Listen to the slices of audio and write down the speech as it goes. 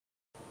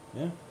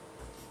Yeah.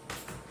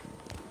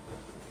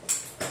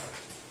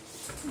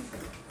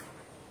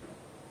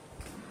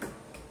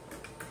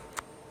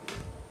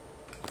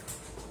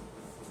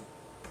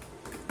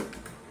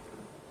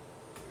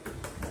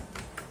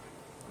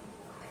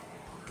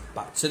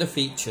 Back to the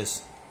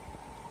features.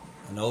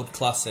 An old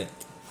classic.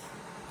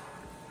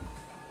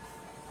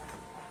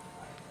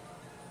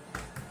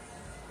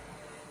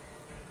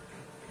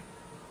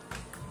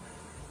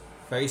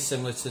 Very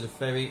similar to the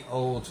very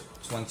old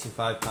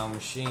 £25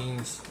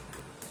 machines.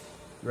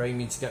 You're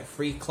aiming to get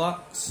 3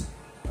 clocks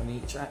on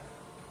each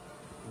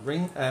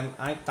ring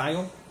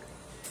dial.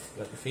 You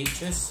got the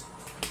features.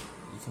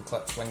 You can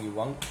collect when you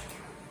want.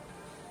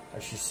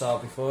 As you saw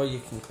before, you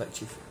can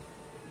collect your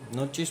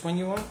nudges when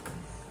you want.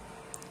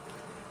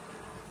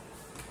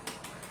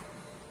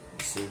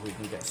 Let's see if we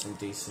can get some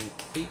decent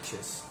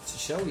features to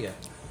show you.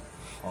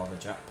 Or the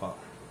jackpot.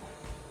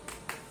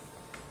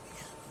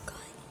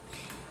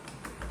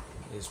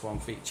 Here's one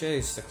feature,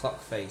 it's the clock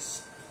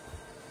face.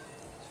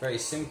 It's very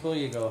simple,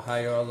 you go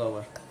higher or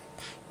lower.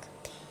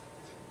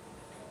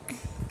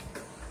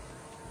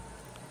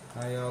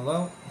 High or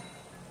low.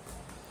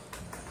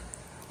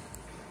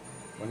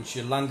 Once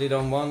you landed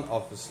on one,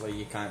 obviously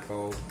you can't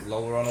go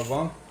lower on a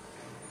one.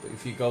 But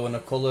if you go in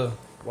a colour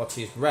what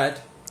is red,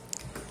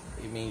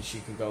 it means you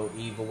can go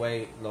either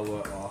way, lower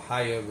or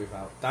higher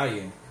without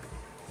dying.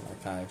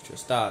 Like I've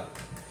just died.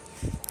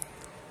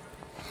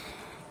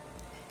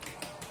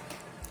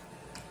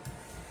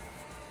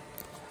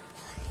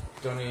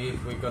 Don't know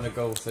if we're going to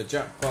go for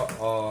jackpot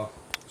or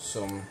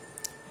some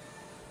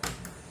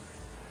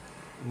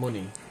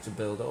money to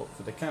build up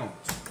for the count.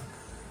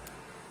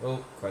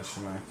 Oh,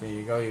 question mark. Here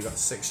you go, you've got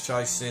 6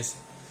 choices.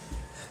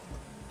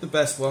 The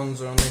best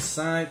ones are on this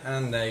side,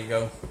 and there you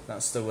go.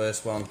 That's the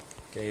worst one.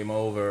 Game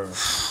over.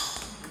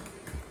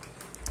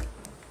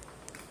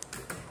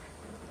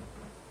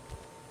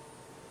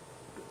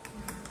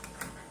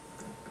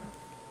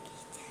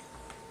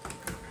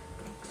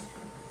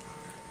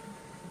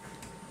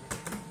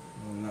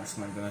 That's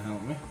not going to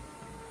help me.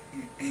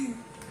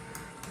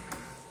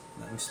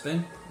 Let them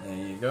spin. There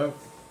you go.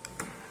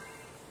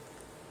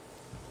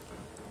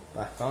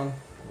 Back on.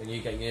 When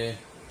you get your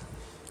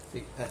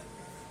feet,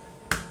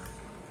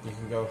 you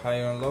can go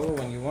higher and lower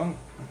when you want.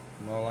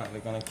 More likely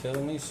going to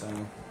kill me, so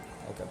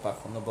I'll get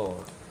back on the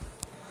board.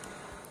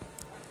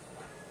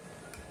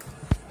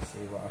 See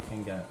what I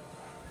can get.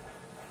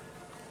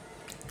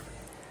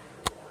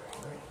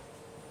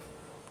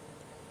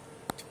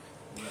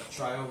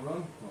 Trial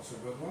run. That's a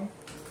good one.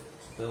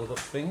 Build up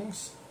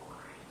things.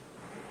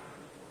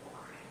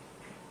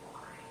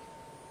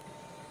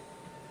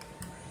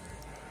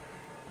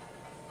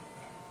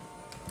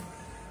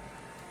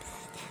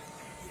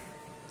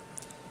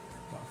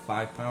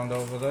 Got £5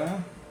 over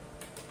there.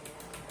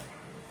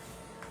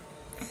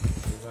 See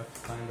if I can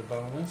find a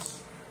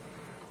bonus.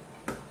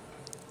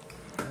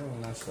 Oh,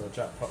 nice little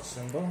jackpot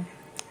symbol.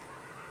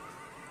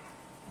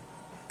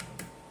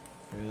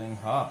 Feeling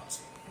hot.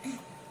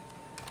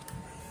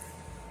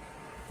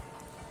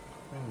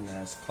 And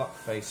there's clock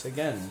face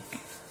again.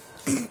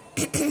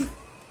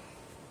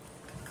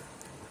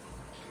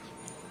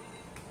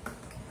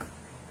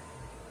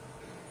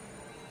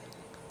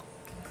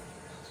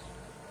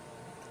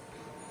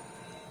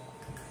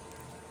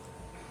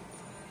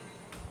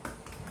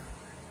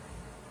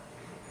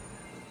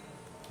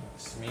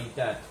 That's me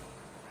dead.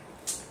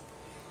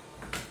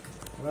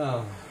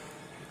 Well,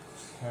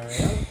 carry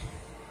on.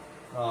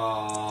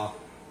 Aww.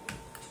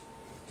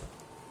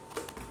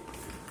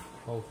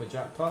 Hold for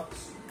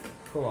jackpots.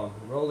 Come on,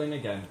 rolling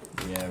again.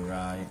 Yeah,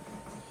 right.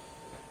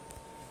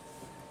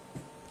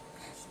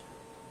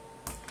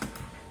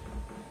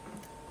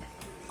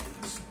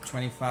 It's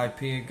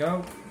 25p a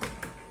go.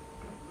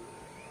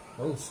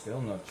 Oh,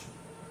 skill nudge.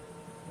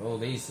 Oh,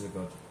 these are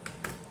good.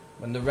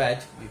 When they're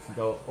red, you can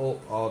go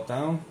up or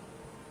down.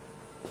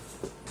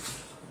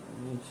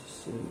 Let me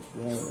just see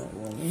where that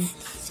one is.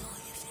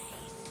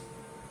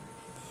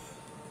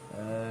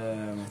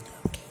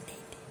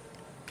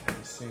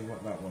 Let's see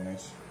what that one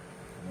is.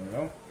 There we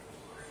go.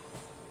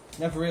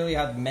 Never really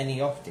had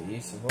many of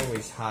these. I've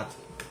always had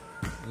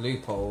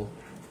loophole.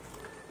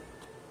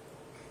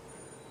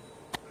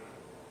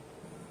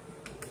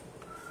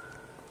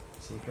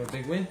 See for a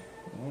big win.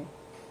 Oh.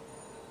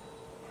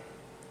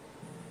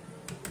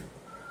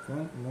 Come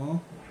on,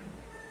 more.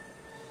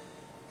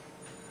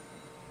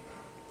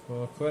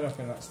 £4, I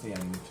think that's the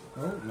end.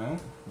 Oh no,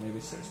 maybe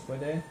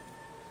 £6 here.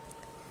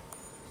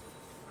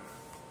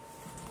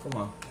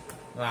 Come on.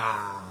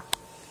 Ah,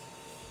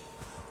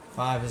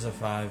 5 is a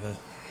fiver.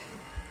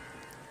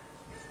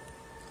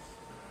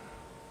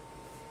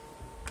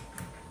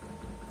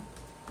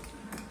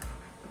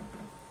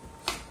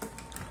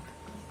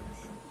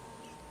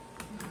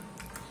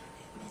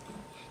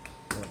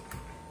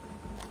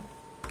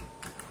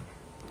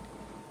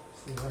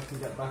 See if I can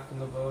get back on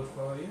the board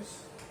for you.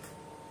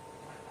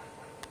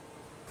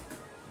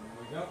 There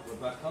we go, we're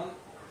back on.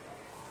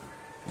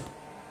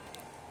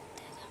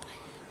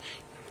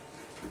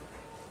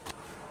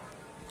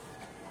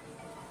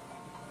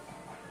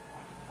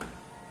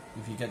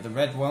 If you get the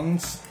red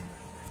ones,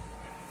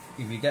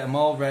 if you get them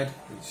all red,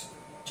 it's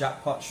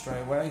jackpot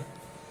straight away.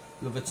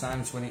 Other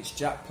times when it's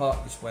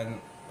jackpot is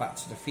when back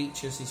to the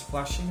features is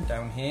flashing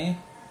down here.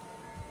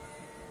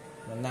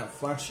 When that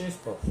flashes,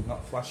 but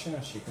not flashing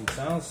as you can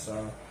tell,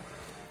 so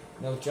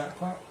no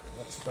jackpot.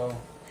 Let's go.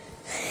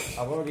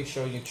 I've already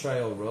shown you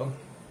trail run,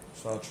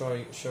 so I'll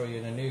show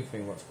you the new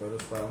thing what's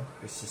good as well.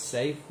 It's a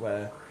safe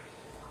where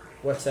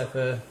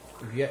whatever,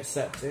 if you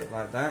accept it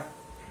like that,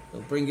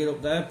 it'll bring it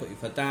up there, but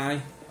if I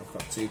die, I've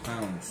got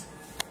 £2.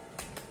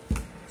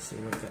 See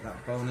if we get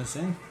that bonus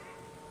in.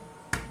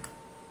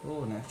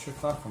 Oh, an extra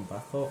clock and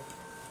back up.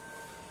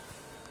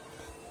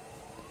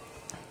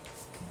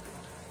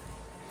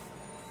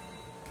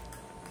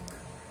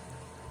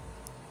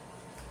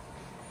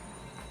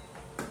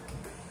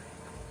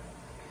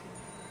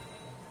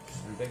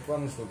 Some big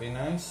ones would be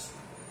nice.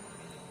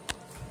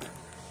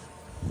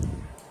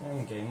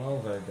 And game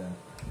over again.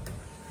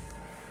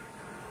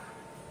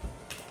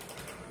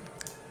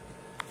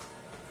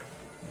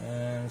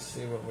 And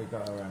see what we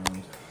got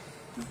around.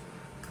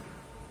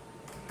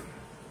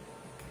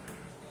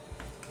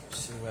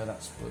 See where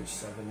that blue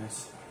 7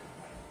 is.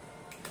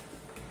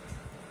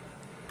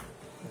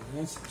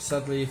 Yes,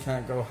 sadly you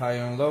can't go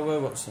higher and lower,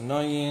 what's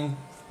annoying.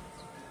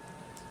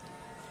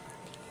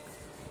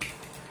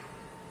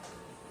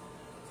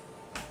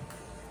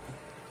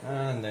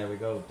 And there we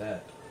go,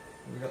 dead.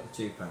 We got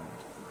the £2.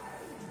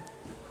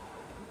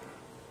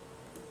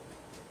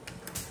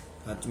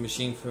 Had the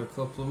machine for a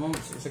couple of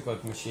months, it's a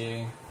good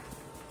machine.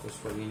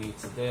 Just what you need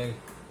to do.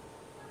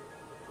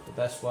 The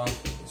best one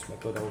is my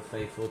good old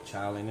faithful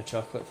Charlie in the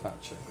Chocolate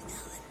Factory.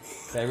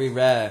 Very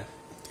rare.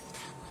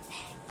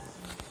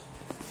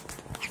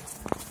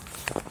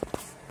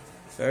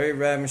 Very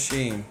rare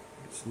machine.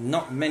 There's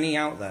not many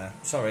out there.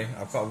 Sorry,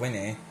 I've got a win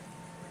here.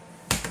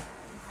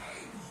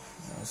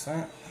 What's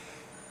that?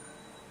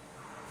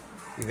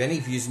 If any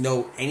of you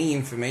know any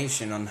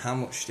information on how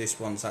much this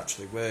one's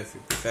actually worth,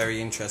 it'd be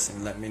very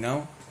interesting, let me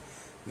know.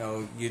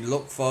 No, you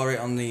look for it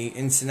on the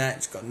internet,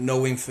 it's got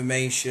no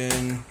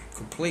information,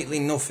 completely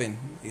nothing.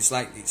 It's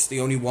like it's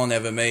the only one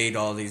ever made,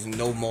 or there's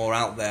no more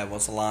out there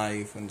was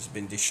alive and has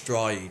been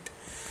destroyed.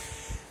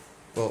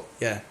 But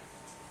yeah,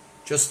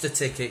 just the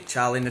ticket,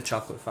 Charlie in the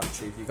Chocolate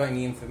Factory. If you've got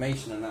any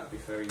information on that, it'd be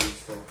very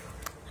useful.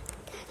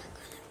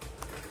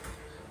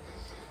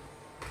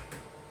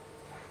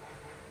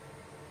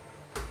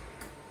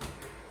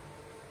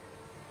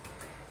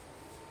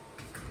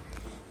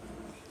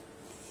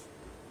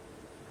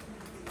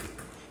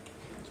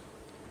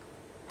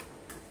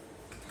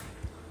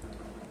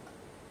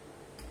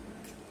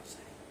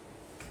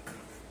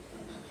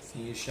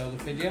 Can you show the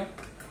video?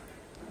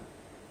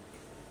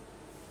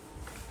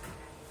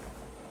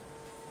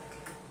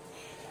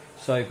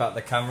 Sorry about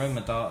the camera,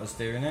 my daughter's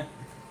doing it.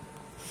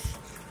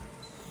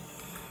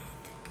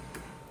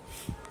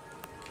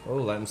 Oh,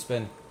 let him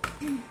spin.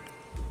 The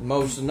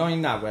most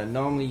annoying that where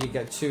normally you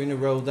get 2 in a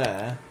row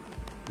there,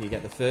 you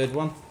get the third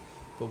one.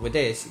 But with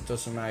this, it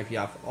doesn't matter if you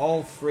have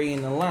all 3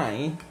 in a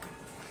line,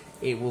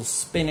 it will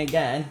spin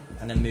again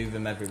and then move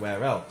them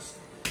everywhere else.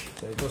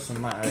 So it doesn't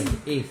matter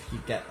if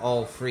you get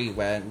all 3,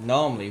 where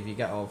normally if you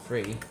get all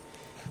 3,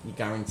 you're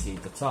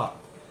guaranteed the top.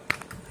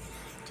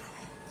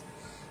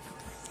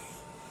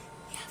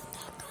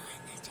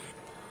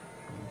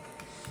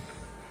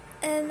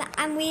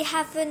 And we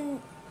have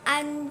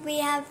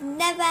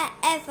never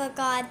ever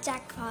got a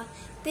jackpot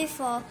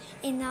before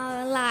in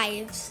our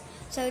lives.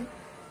 So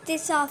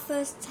this is our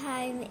first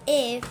time.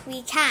 If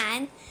we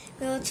can,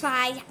 we'll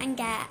try and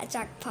get a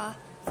jackpot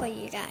for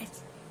you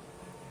guys.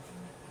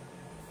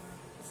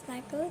 Is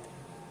that good?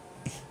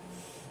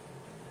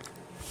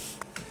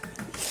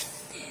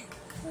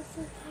 That's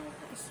what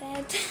I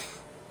said.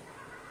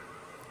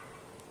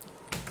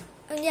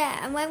 Oh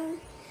yeah,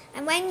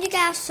 and when you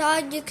get a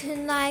shot, you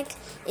can like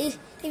if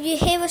you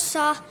hear a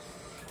shot,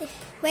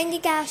 when you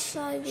get a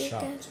shot,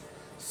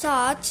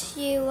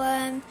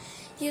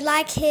 you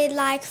like hear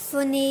like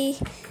funny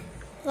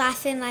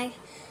laughing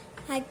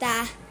like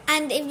that.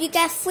 And if you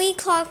get 3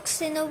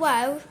 clocks in a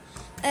row,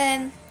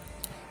 you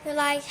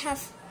like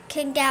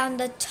can get on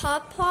the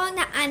top one,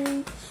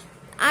 and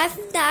I've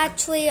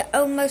actually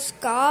almost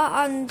got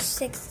on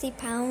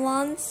 £60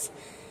 ones.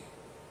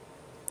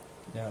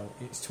 No,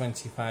 it's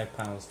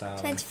 £25 down.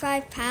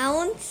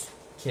 £25?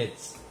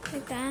 Kids.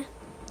 Like that.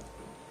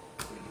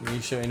 Are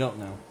you shutting up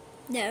now?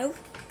 No.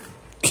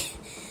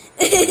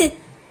 This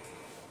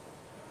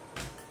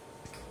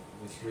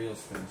real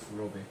thing's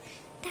rubbish.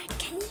 Dad,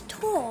 can you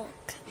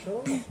talk?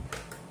 Sure.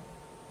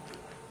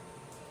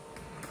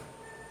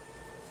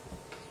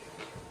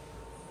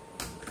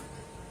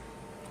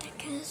 Dad,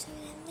 can I show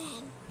them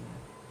then?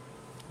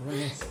 What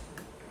is this?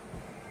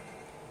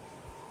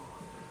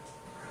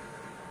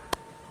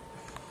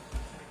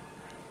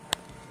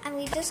 And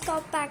we just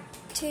got back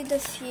to the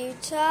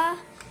future.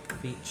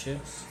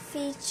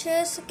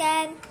 Features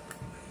again.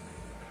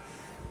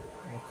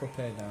 Look up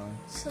here, darling.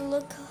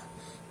 So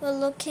we're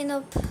looking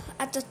up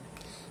at the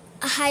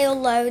high or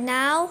low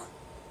now.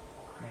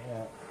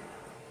 Yeah.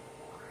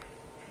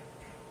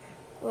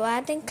 We're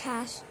adding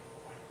cash.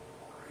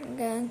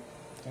 Again.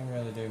 Don't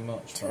really do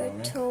much for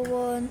me. Turtle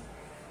one.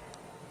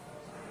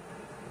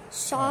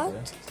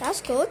 Salt.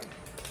 That's good.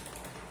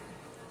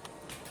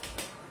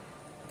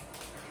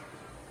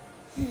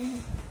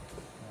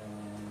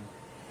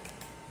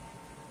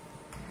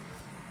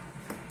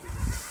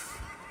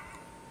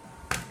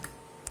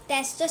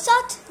 That's the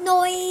salt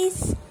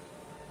noise.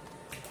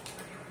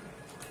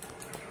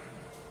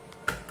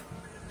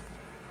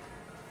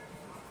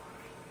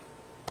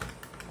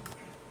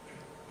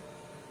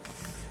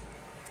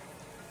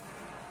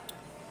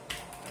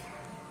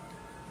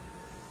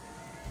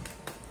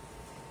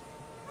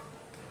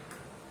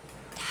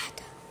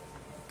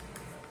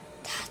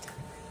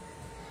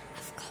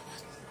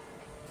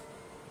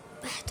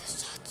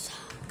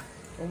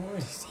 Don't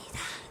worry. See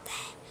that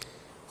there?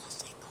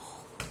 What's it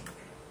called?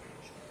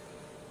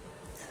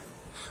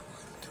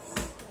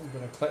 I'm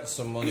going to collect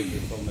some money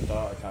before my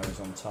daughter carries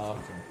on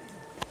talking.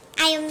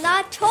 I am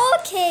not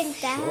talking,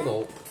 Dad. Shut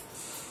up.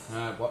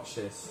 Alright, watch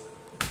this.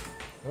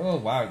 Oh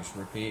wow, it's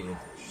repeated.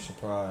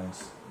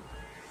 Surprise.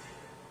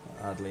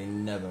 That hardly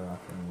never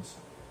happens.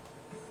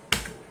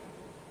 There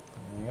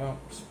you go.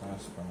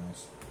 Surprise,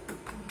 surprise.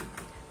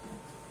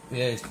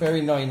 Yeah, it's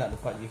very annoying that the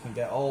fact you can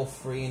get all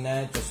three in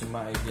there, doesn't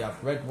matter if you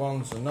have red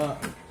ones or not.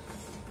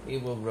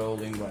 It will roll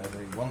in whatever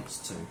it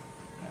wants to.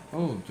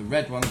 Oh, the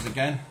red ones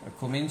again are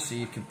coming, so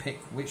you can pick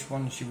which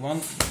ones you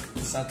want.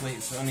 Sadly,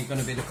 it's only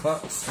going to be the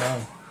clocks,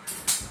 so...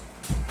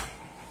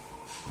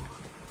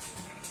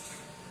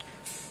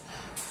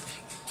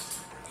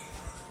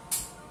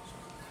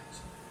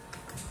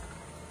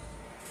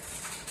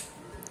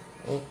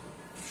 Oh,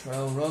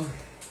 trail run.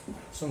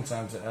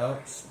 Sometimes it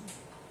helps.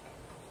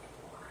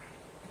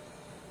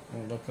 Oh,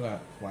 look at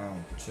that. Wow,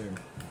 2.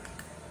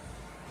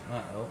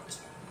 That helped.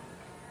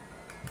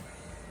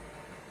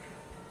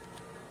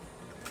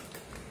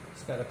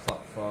 Let's get a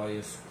clock for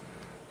you.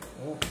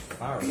 Oh,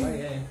 far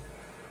away, eh?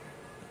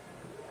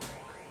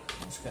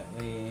 Let's get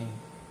the...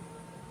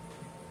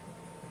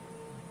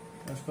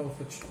 Let's go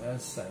for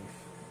safe.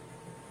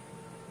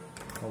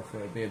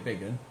 Hopefully it'll be a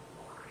big one.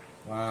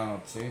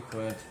 Wow,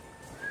 £2.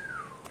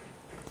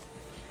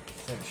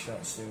 Take a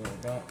shot, see what we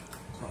got.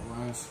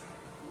 Clockwise.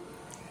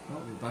 Oh,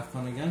 we're back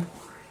on again.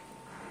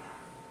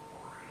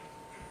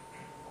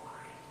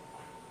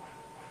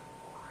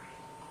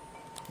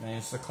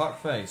 There's the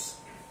clock face.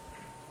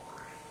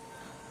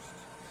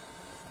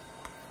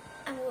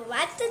 And we're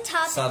at the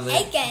top Sadly,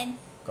 again.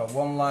 Got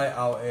one light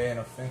out here, and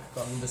I think I've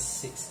got number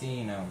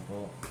 16 out,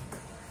 but...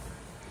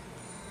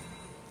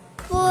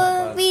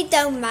 Well, we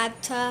don't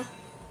matter.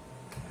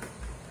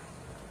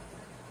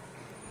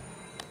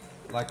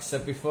 Like I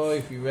said before,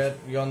 if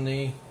you're on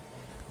the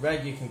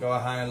red, you can go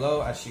high and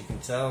low. As you can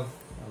tell,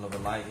 another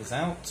light is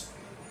out.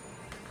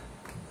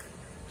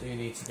 Do you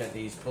need to get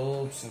these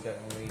bulbs and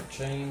get them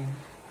rechained?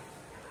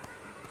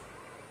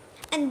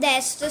 And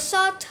there's the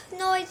salt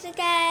noise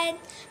again.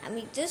 And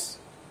we just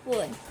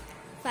won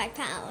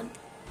 £5.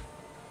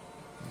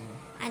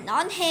 And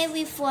on here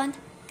we've won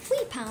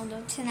 £3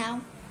 up to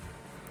now.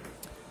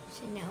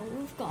 So now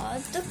we've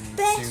got the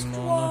best 2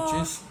 more one.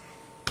 nudges.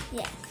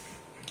 Yeah.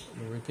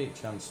 The repeat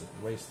chance of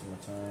wasting my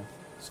time.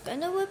 It's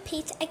gonna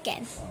repeat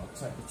again. I'll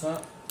take the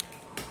top.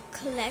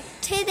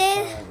 Collected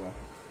it. Fiver.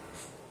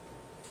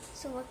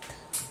 So we're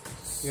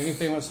The only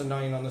thing that's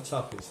annoying on the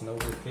top is no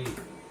repeat.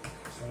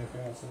 It's the only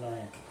thing that's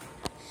annoying.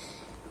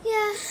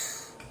 yeah.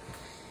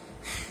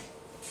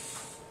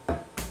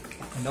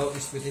 I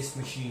noticed with this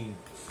machine,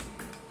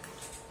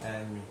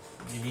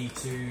 you need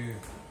to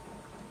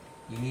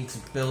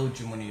build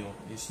your money up.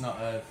 It's not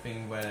a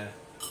thing where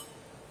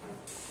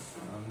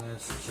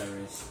there's the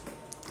cherries.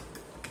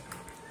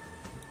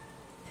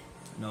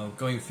 No,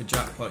 going for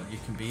jackpot, you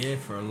can be here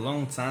for a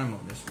long time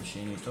on this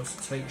machine. It does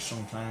take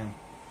some time.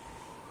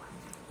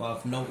 But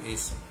I've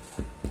noticed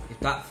if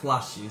that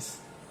flashes,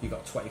 you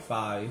got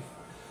 25.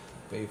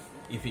 But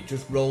if it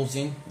just rolls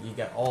in, you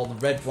get all the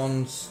red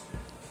ones.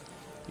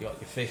 You got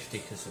your 50,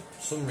 because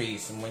for some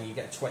reason when you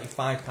get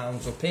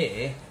 £25 up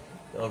here,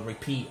 it'll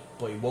repeat,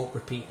 but it won't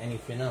repeat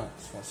anything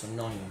else. What's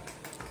annoying.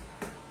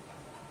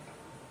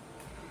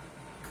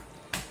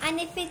 And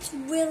if it's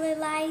really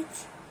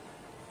light,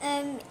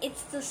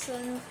 it's the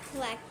sun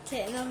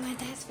reflecting on my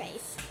dad's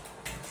face.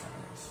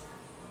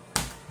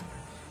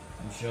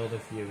 I'm sure the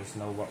viewers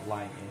know what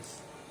light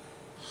is.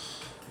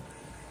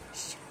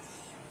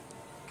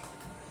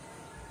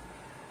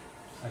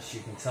 As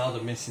you can tell,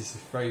 the missus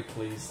is very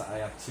pleased that I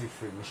have 2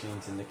 fruit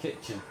machines in the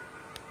kitchen.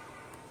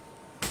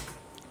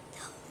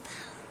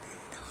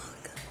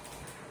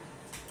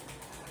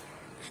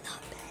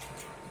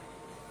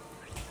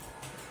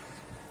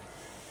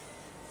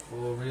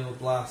 Four real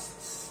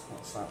blasts.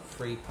 What's that?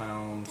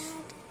 £3.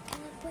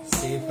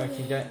 See if I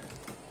can get.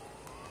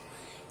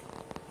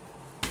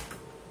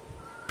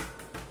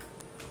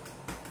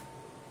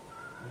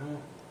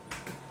 Oh,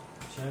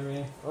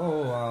 cherry.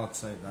 Oh, I'll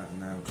take that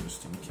now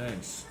just in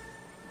case.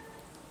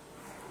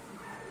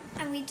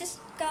 And we just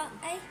got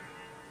a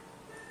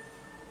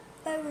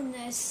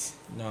bonus.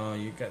 No,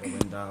 you get the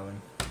win,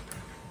 darling.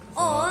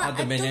 Or at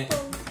the a minute,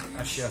 double.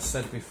 Actually, I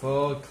said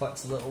before,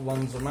 collect the little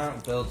ones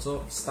amount, builds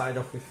up. Started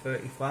off with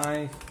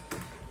 35,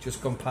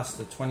 just gone past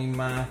the 20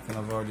 mark, and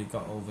I've already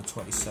got over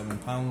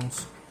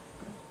 £27.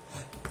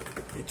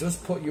 It does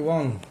put you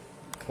on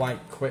quite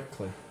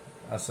quickly,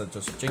 as I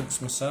just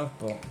jinxed myself,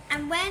 but.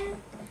 And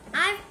when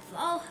I've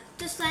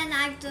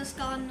just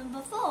got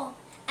number 4,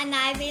 and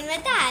I've been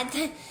with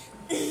Dad.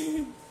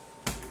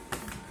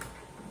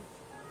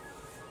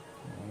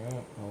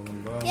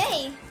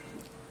 Yay!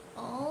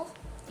 Oh,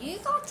 you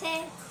got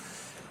it.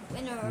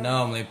 Winner.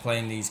 Normally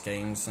playing these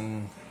games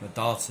and my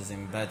daughter's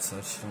in bed,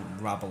 so she can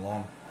rabble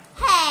on.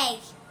 Hey,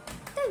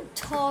 don't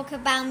talk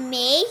about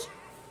me.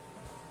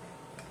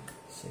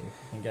 See if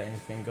we can get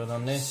anything good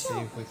on this. See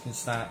if we can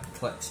start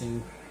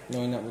collecting,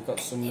 knowing that we've got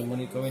some of the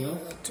money going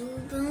up.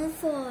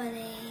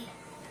 £2.40.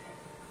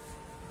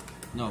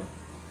 No,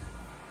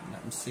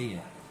 let them see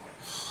it.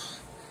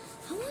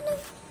 I wanna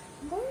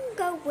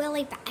go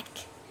Willy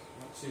back.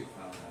 Not too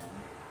far down.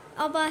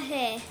 How about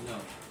here? No,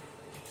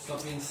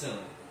 stop being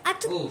silly.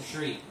 Oh,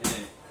 Shriek,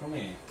 here, come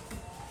here.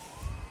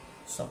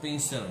 Stop being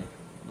silly.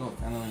 Look,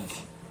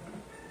 Annalise.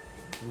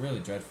 You're really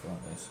dreadful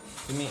at this.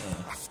 Give me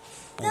here.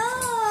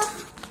 no.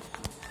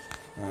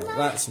 Right,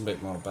 that's a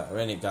bit more better,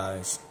 ain't it,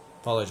 guys?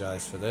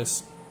 Apologise for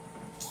this.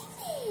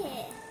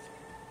 Here.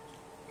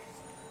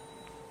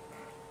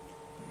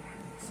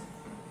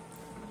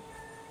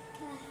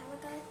 Can I have a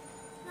go?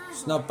 No.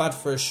 It's not bad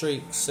for a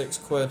shriek,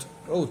 £6.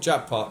 Oh,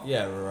 jackpot,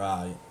 yeah,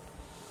 right.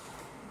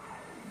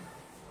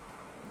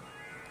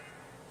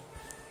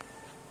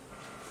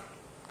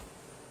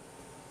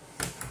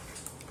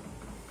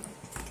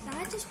 Can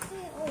I just play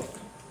it all?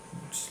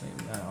 Just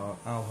leave that.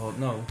 I'll hold.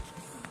 No,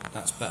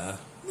 that's better.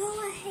 No,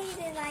 I hate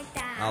it like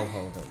that. I'll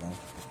hold it then.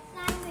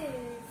 Can I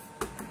move?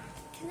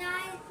 Can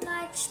I,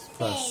 like,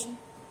 Press.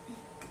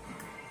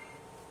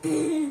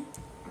 spin?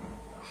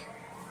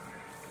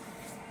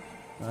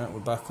 Right, we're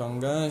back on,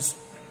 guys.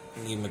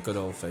 Need my good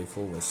old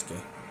faithful whiskey.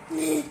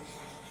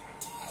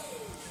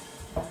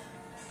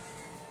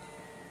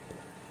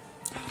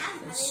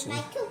 Let's see.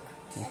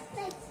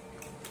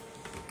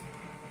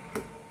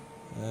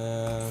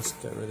 Let's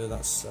get rid of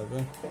that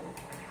 7.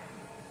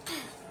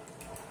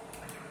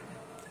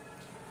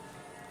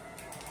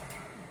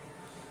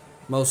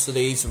 Most of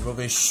these are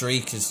rubbish.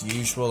 Shriek as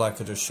usual,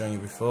 like I just shown you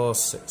before,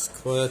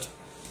 £6.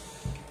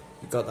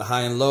 You've got the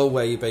high and low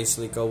where you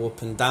basically go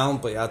up and down,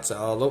 but it adds it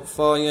all up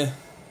for you.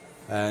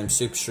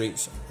 Super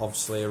Shriek's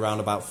obviously around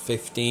about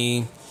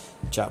 15.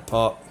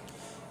 Jackpot,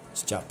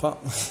 it's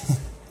jackpot.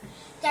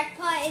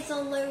 Jackpot is a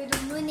load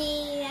of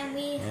money, and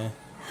we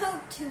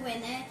hope to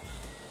win it.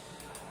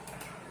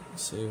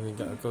 Let's see if we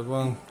get a good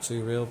one.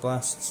 2 real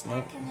blasts.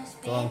 No,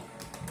 go on.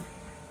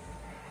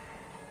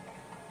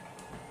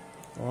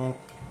 Go on.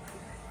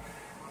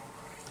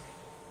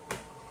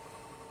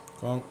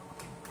 Go on.